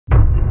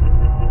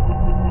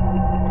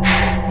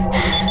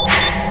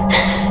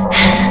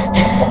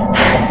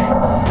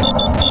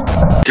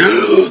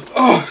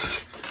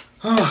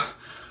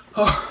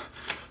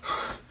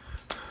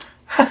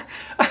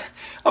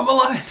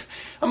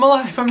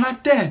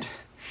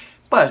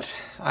But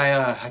I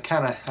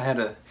had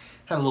a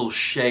little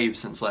shave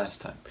since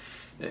last time.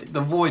 The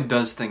void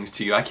does things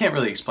to you. I can't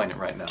really explain it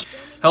right now.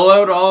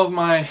 Hello to all of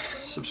my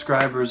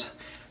subscribers.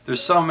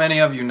 There's so many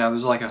of you now.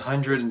 There's like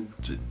 100 and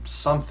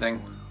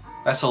something.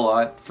 That's a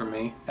lot for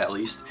me, at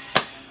least.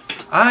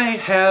 I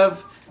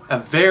have a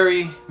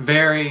very,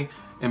 very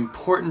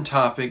important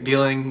topic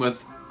dealing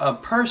with a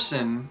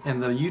person in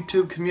the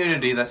YouTube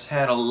community that's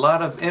had a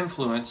lot of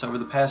influence over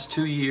the past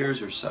 2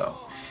 years or so.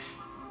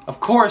 Of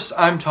course,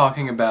 I'm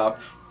talking about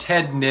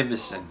Ted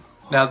Nivison.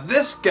 Now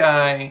this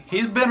guy,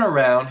 he's been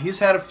around, he's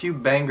had a few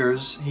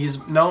bangers,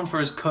 he's known for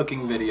his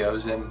cooking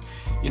videos, and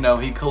you know,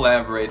 he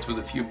collaborates with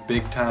a few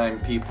big time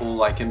people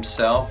like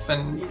himself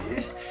and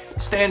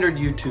standard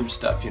YouTube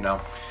stuff, you know.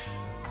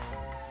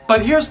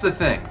 But here's the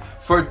thing.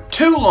 For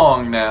too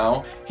long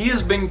now, he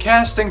has been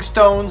casting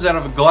stones out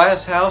of a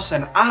glass house,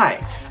 and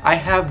I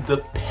have the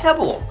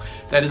pebble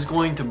that is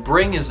going to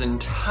bring his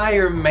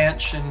entire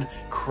mansion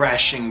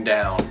crashing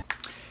down.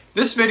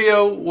 This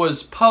video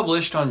was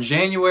published on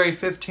January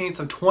 15th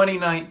of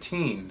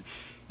 2019.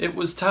 It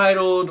was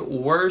titled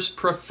Worst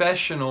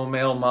Professional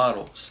Male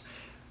Models.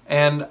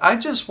 And I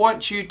just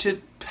want you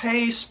to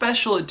pay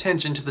special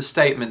attention to the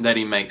statement that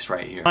he makes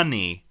right here.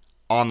 Money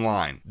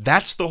online.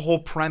 That's the whole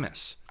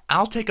premise.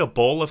 I'll take a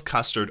bowl of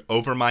custard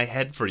over my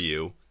head for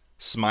you.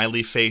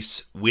 Smiley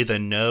face with a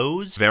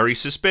nose. Very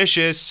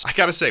suspicious. I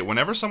gotta say,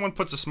 whenever someone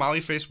puts a smiley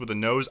face with a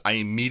nose, I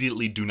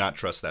immediately do not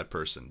trust that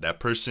person. That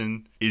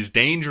person is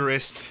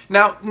dangerous.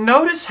 Now,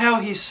 notice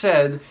how he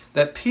said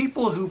that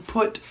people who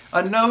put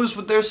a nose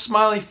with their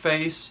smiley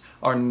face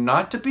are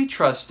not to be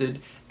trusted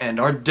and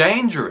are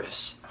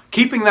dangerous.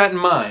 Keeping that in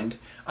mind,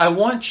 I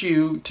want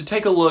you to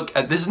take a look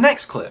at this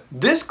next clip.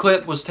 This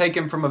clip was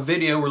taken from a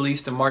video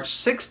released on March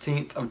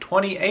 16th of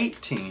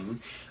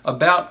 2018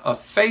 about a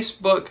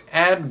Facebook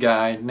ad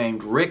guy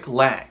named Rick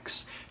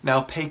Lax.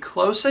 Now pay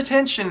close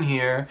attention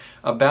here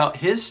about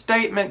his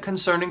statement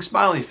concerning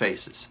smiley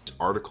faces.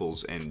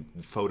 Articles and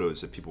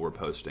photos that people were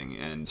posting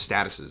and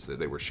statuses that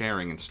they were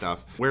sharing and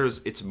stuff,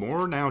 whereas it's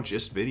more now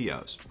just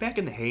videos. Back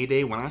in the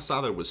heyday when I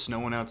saw that it was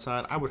snowing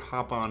outside, I would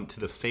hop on to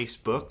the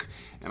Facebook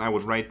and I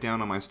would write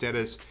down on my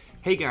status,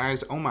 "Hey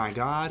guys, oh my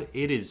god,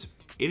 it is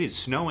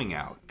snowing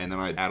out." And then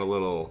I'd add a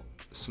little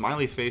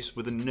smiley face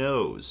with a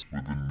nose.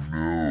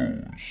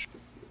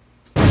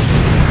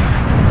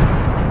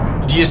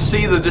 Do you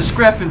see the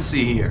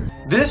discrepancy here?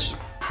 This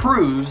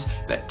proves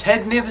that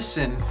Ted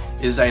Nivison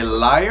is a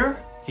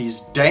liar, he's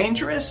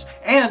dangerous,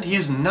 and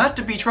he's not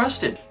to be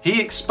trusted. He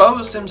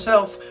exposed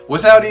himself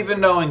without even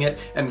knowing it,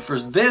 and for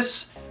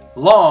this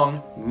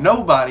long,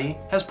 nobody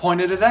has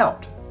pointed it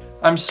out.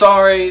 I'm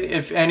sorry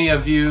if any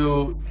of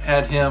you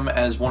had him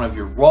as one of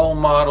your role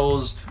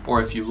models or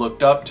if you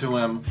looked up to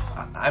him.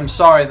 I'm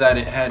sorry that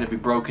it had to be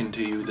broken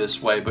to you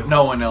this way, but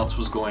no one else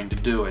was going to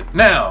do it.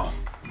 Now,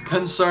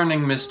 concerning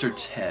Mr.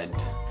 Ted,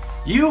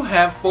 you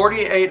have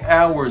 48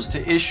 hours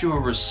to issue a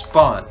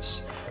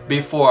response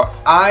before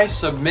I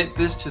submit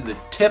this to the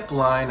tip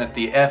line at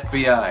the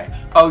FBI.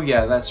 Oh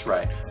yeah, that's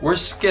right. We're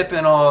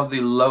skipping all of the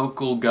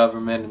local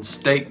government and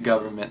state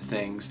government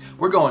things.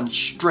 We're going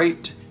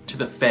straight to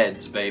the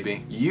feds,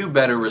 baby. You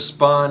better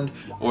respond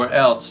or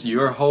else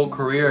your whole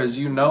career as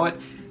you know it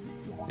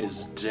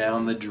is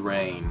down the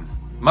drain.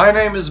 My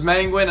name is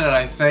Manguin and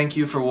I thank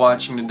you for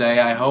watching today.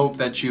 I hope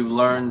that you've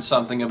learned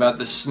something about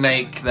the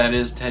snake that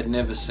is Ted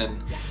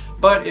Nivison.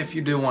 But if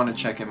you do want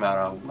to check him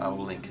out, I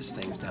will link his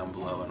things down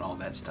below and all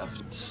that stuff.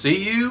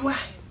 See you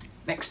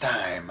next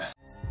time.